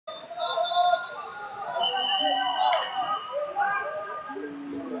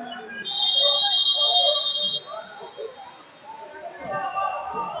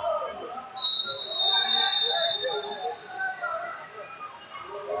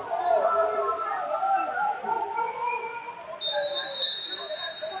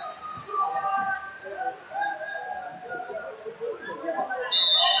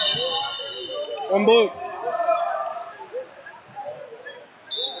One blue.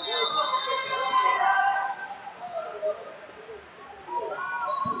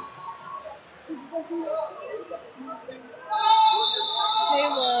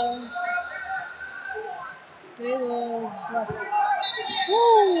 Halo. Halo. What?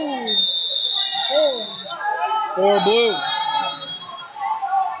 Woo! Oh. 4 blue.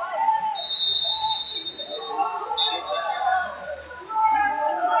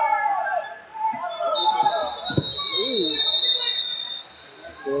 Ooh.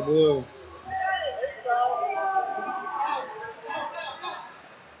 4 blue.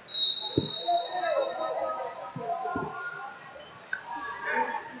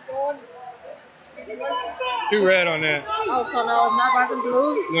 Two red on that. Oh, so no, not rising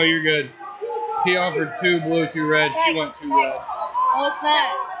blues? No, you're good. He offered 2 blue, 2 red. She went 2 red. Oh, it's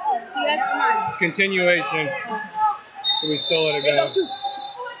not. See, that's mine. It's continuation. So we still let it go. Two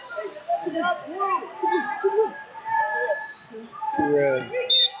red.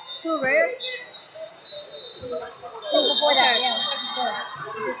 Two red? Still before that, yeah. Before that.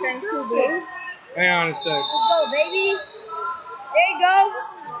 Is it saying 2 blue? Hang on a sec. Let's go, baby. There you go.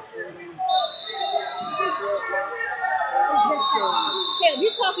 It's just hey,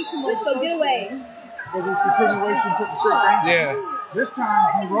 you're talking too much, so get away. Because it's continuation to the straight. Yeah. This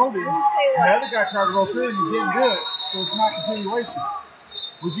time he rolled it, and the other guy tried to roll through and he didn't do it, so it's not continuation.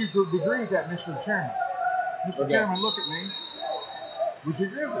 Would you agree with that, Mr. Chairman? Mr. Chairman, look at me. Would you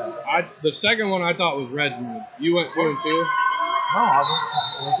agree with that? The second one I thought was red's move. You went 2 and 2? No, I went.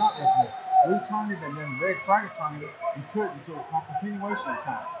 It was not red's move. Blue turned it and then red tried to turn it and couldn't, so it's not continuation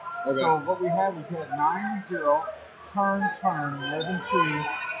time. Okay. So what we had was 9-0, turn, 11-2,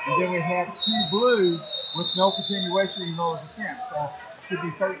 and then we had 2 blue with no continuation, even though it was a chance. So it should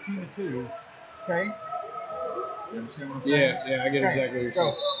be 13-2. Okay? You understand what I'm saying? Yeah, I get exactly what you're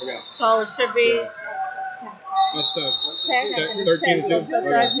saying. Okay. So it should be That's tough. 13 and 2?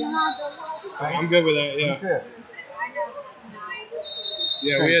 Okay. I'm good with that, yeah. That's it.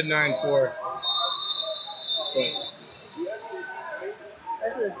 Yeah, we had 9-4. But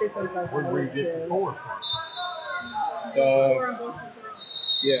That's what the sequence of What did we get before?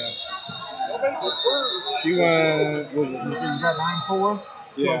 yeah. She went. Was it? You got 9-4?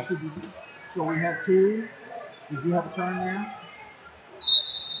 Yeah. So we have 2. Did you have a turn there?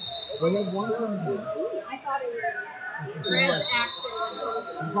 We had 1 turn here. I thought it was red action.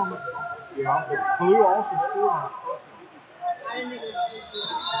 Yeah, but blue also scored on it. I didn't think it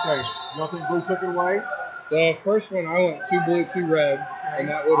Okay, y'all think blue took it away? The first one I went 2 blue, 2 red, and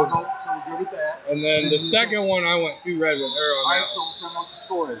that would have. So we're good with that. And then the second one I went 2 red with her on All that. right, so we'll tell me what the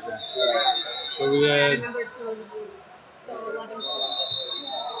score is then. So we had another 2 of the blue. So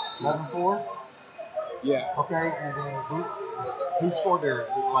 11-4. 11-4? Yeah. Okay, and then who scored there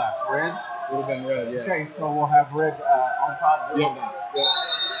last? Red? Would have been red, yeah. Okay, so we'll have red on top. Blue Yep. on down. Yep.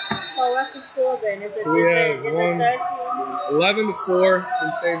 So what's the score then? Is it, So we have 11-4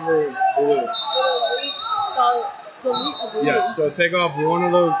 in favor of blue. So delete a blue. Yes, so take off one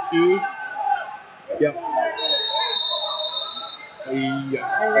of those 2s. Yep.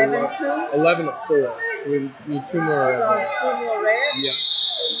 Yes. 11-2? 11-4. So we need 2 more red. So 2 more red? Yes.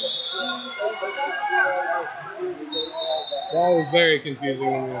 That was very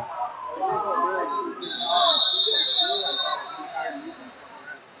confusing when we.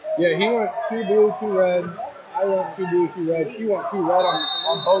 Yeah, he went 2 blue, 2 red. I went 2 blue, 2 red. She went 2 red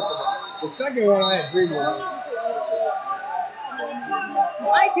on both of them. The second one I had green with.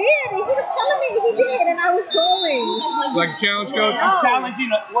 I did. He was telling me he did, and I was going. Like a challenge, coach? No.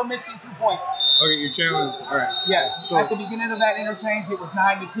 Challenging, we're missing 2 points. Okay, you're challenging. All right. Yeah, So at the beginning of that interchange, it was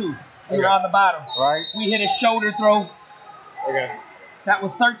 9-2. We were on the bottom. Right. We hit a shoulder throw. Okay. That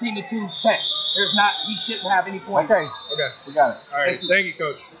was 13-2, 10. There's not, he shouldn't have any points. Okay, Okay. we got it. All right. Thank you,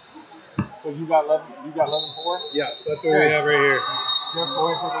 coach. So you got 11-4? Yes, that's what we have right here. Jeff, go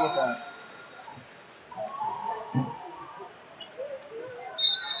ahead and take a look at it.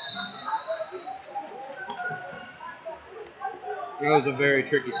 That was a very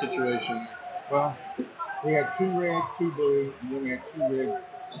tricky situation. Well, we had 2 red, 2 blue, and then we had 2 red,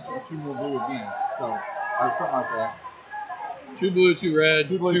 2 more blue again. So, or something like that. 2 blue, 2 red,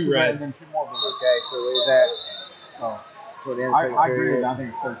 2 blue, 2 red. and then 2 more blue. Okay, so what is that? Oh, Toward the end of the second I agree with period. that. I think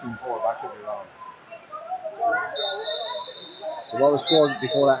it's 13-4, but I could be wrong. So what was scored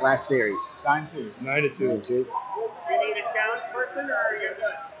before that last series? 9-2. 9-2. 9-2. You need a challenge person, or are you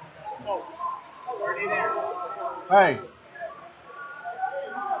good? Oh, already there. Hey.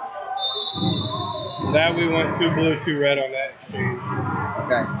 That we went 2 blue, 2 red on that exchange.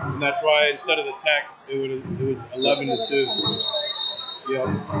 Okay. And that's why instead of the tech, it was 11-2. Yep.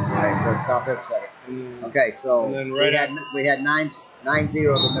 Okay, so stop there for a second. Okay, so And then red we had 9-0,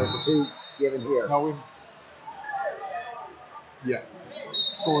 then there's a 2 given here. No, Yeah.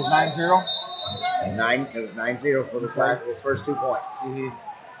 score was 9-0. It was 9-0 for this first 2 points.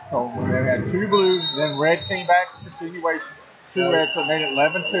 So they had 2 blue, then red came back, continuation. 2 red, so it made it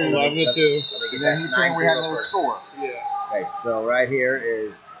 11-2. 11-2. And then he's saying we had another score. Yeah. Okay, so right here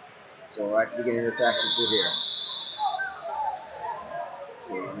is, right at the beginning of this action through here.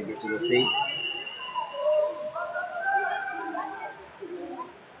 So let me get to the feet.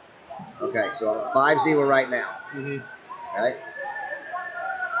 Okay, so I'm at 5-0 right now. Okay.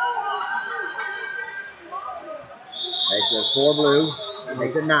 Okay, so there's 4 blue. That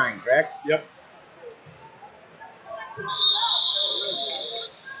makes it 9, correct? Yep.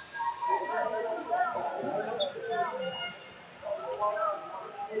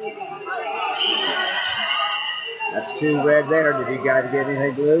 That's 2 red there. Did you guys get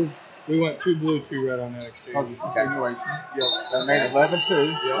anything blue? We went 2 blue, 2 red on that exchange. Continuation. Yep. That made it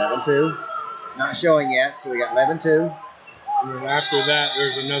 11-2. 11-2. It's not showing yet, so we got 11-2. And then after that,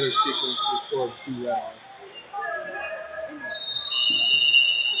 there's another sequence we scored 2 red on.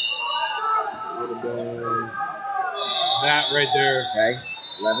 It would have been that right there. Okay,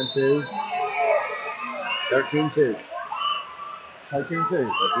 11-2. 13-2. 13-2.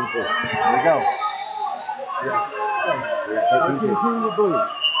 13-2. There we go. Yeah. We got 13-2. 13-2 with blue.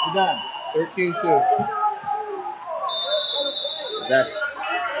 We're done. 13-2. That's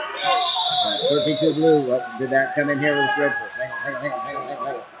 13-2 blue. Did that come in here with the red first? Hang on.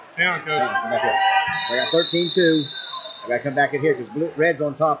 Hang on, Coach. Come back here. I got 13-2. I got to come back in here because red's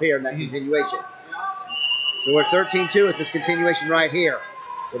on top here in that continuation. So we're 13-2 with this continuation right here.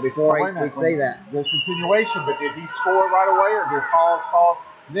 So before we say that. There's continuation, but did he score right away or did pause,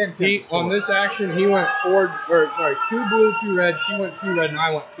 then On this action, he went 2 blue, 2 red. She went 2 red, and I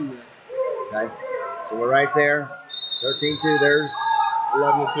went 2 red. Okay. So we're right there. 13-2. There's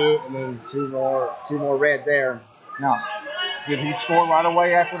 11-2, and then 2 more red there. Now, did he score right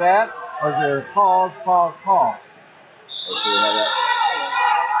away after that? Or is there pause? Let's see how that.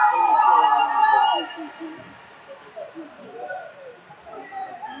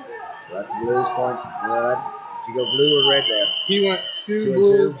 So that's blue's points. Well, did you go blue or red there? he went 2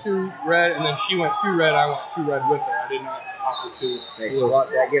 blue, 2 red, and then she went 2 red. I went 2 red with her. I did not offer 2. Okay, so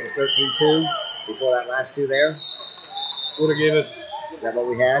what that gave us 13-2 before that last 2 there. Would have gave us Is that what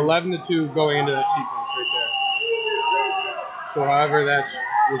we had? 11-2 going into that sequence right there. So however that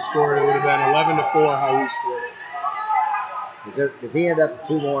was scored, it would have been 11-4 how we scored it. Because he ended up with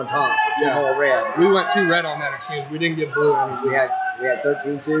 2 more on top, 2 more red. We went 2 red on that exchange. We didn't get blue. We had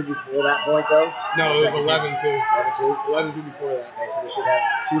 13-2 before that point though. No, it was 11-2. 11-2. 11-2 before that. Okay, so we should have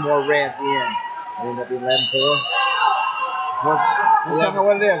 2 more red at the end. It ended up being 11-4. Just tell me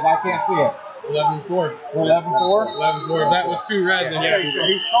what it is. I can't see it. 11-4. 11-4? 11-4. If that was 2 red, then Okay, yes. so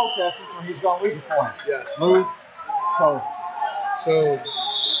he's protesting, so he's going to lose a point. Yes. Move. So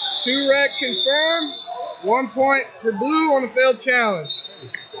 2 red confirmed. 1 point for blue on the failed challenge.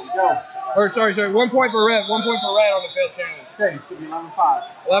 There you go. Or sorry, 1 point for red. 1 point for red on the failed challenge. Okay, it should be 11-5.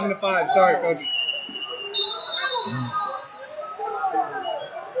 11-5. Sorry, Coach.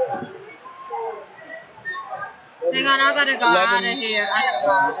 Hang on, I gotta go out of here.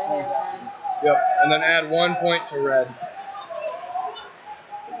 Yep. And then add 1 point to red.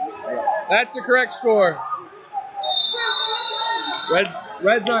 That's the correct score.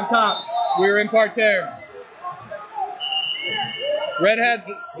 Red's on top. We were in parterre. Red had.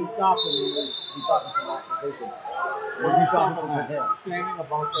 He stopped him. He stopped him from that position. Or did you stop him from him? Standing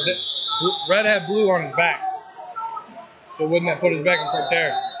above him. Red had blue on his back. So wouldn't that put us back in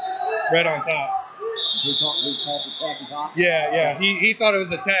parterre? Red on top. He called for attack and top? Yeah. He thought it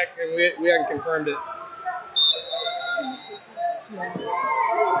was attack, and we hadn't confirmed it.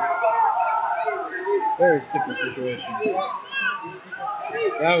 Very sticky situation.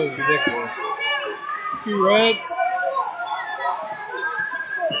 That was ridiculous. 2 red.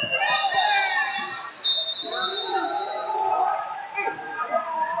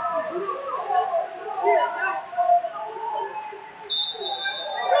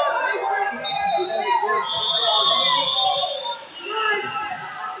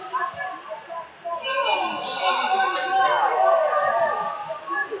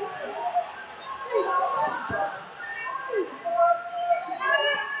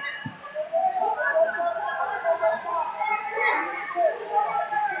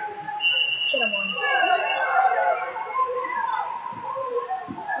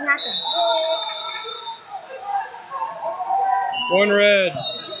 One red.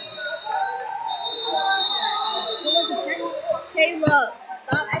 Hey, look.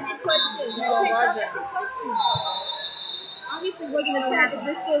 Stop asking questions. stop asking questions. Obviously, it wasn't attack if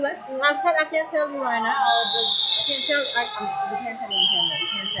they're still wrestling. I can't tell you right now. I can't tell. We can't tell you on camera. We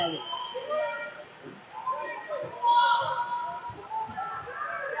can't tell you.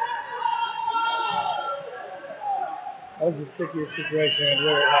 That was the stickiest situation I've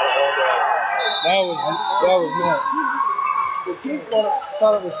ever had all day. That was nuts. The Keith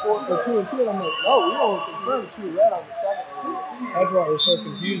thought it was 4 for 2 and 2, and I'm like, no, we don't confirm 2 red on the second one. That's why it was so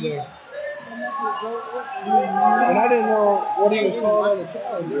confusing. And I didn't know what he was calling on the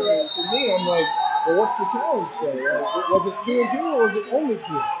challenge. They were asking me, I'm like, well, what's the challenge say? Was it 2 and 2 or was it only 2?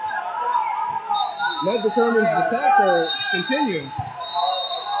 And that determines the tackle continue.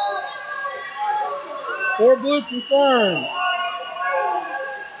 4 blue confirmed.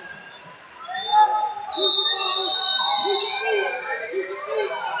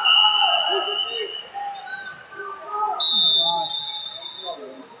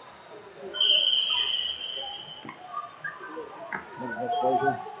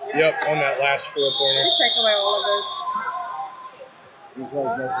 Yep, on that last 4-pointer. You take away all of this. You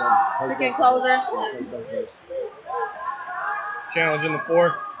close both of them. Freaking closer. Close both of those. Challenge in the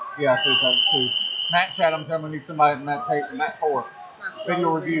 4. Yeah, 2 times 2. Matt Chatham, tell me we need somebody in that tape. Matt 4. It's not Video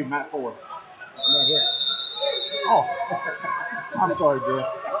closing. review, Matt 4. I'm right here. Oh, I'm sorry, Jeff.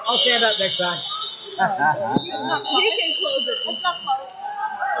 I'll stand up next time. He can close it. It's not closed.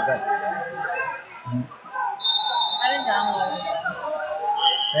 Okay. I didn't download it.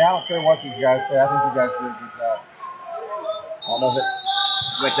 Hey, I don't care what these guys say. I think you guys did a good job. I don't know if it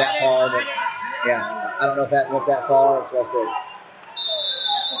went that far. But yeah, I don't know if that went that far. That's what I said.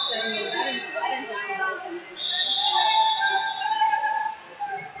 That's the same one. I didn't download it.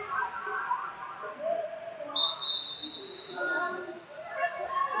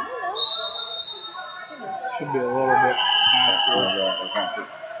 Should be a little bit past this. Pass it.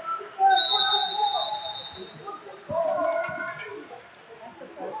 That's the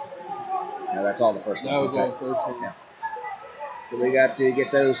first one. No, that's all the first one. That was Okay. all the first one. Yeah. So we got to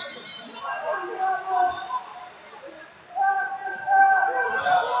get those.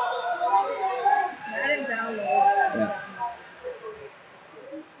 I didn't download it. Yeah.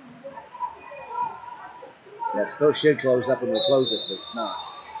 So that supposed should close up when we close it, but it's not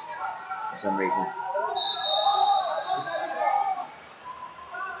for some reason.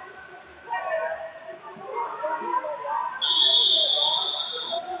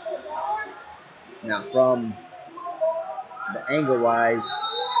 Now, from the angle wise,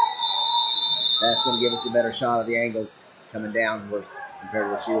 that's going to give us the better shot of the angle coming down compared to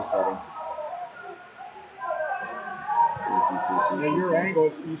where she was setting. Yeah, your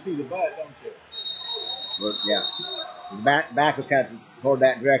angle, you see the butt, don't you? Well, yeah. His back was kind of toward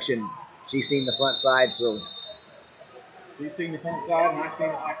that direction. She seen the front side, so. So you seen the front side, and I seen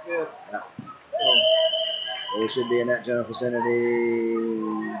it like this. Yeah. So We should be in that general vicinity.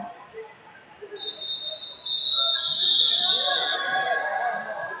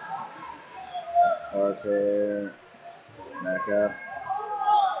 Starts here. Back up.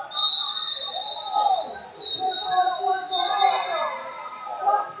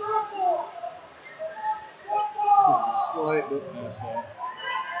 Just a slight bit past that.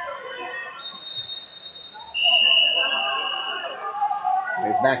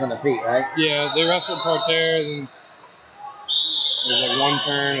 It's back on the feet, right? Yeah, they wrestled parterre, then there was like one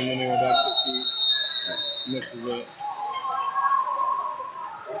turn, and then they went back to the feet. And this is it.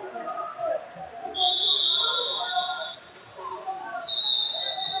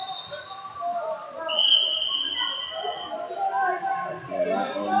 Yeah, that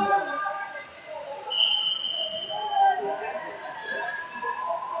one.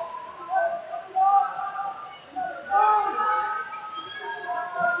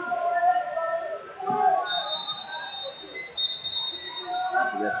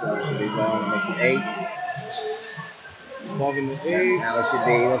 After this one, it should be well. It makes it 8. 11 to 8. Now this should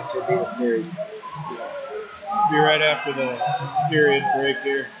be the series. Should be right after the period break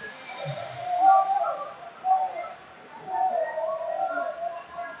here.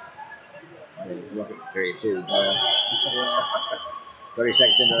 Look at period 2. 30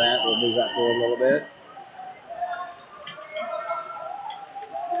 seconds into that, we'll move that forward a little bit.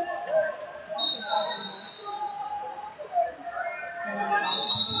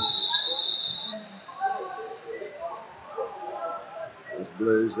 There's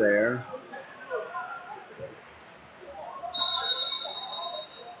blues there.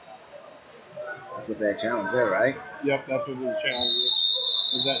 That's what that challenge there, right? Yep, that's what the challenge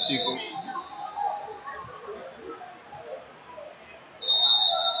is that sequence.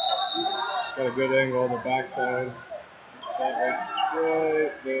 Got a good angle on the backside. That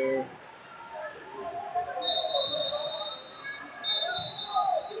right there.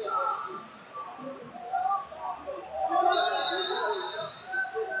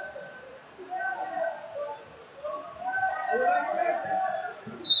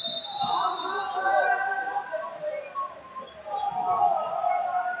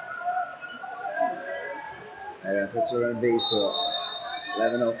 Yeah, that's our B, so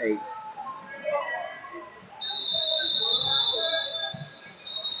 11:08.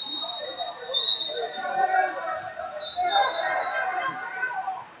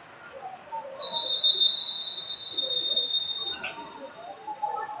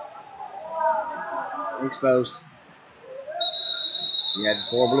 Exposed. You had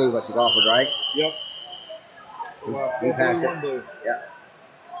 4 blue, what you offered, right? Yep. He passed it. 1 blue. Yep.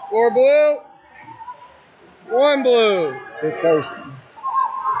 4 blue. 1 blue. Exposed.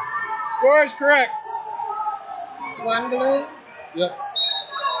 Score is correct. 1 blue. Yep.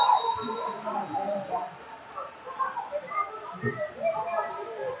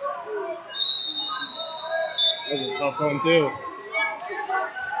 That was a tough one too.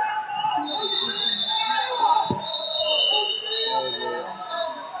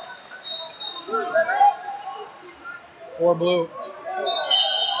 Four blue.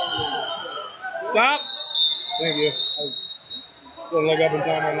 Stop. Thank you. I didn't look up in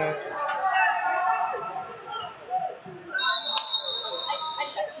time on that.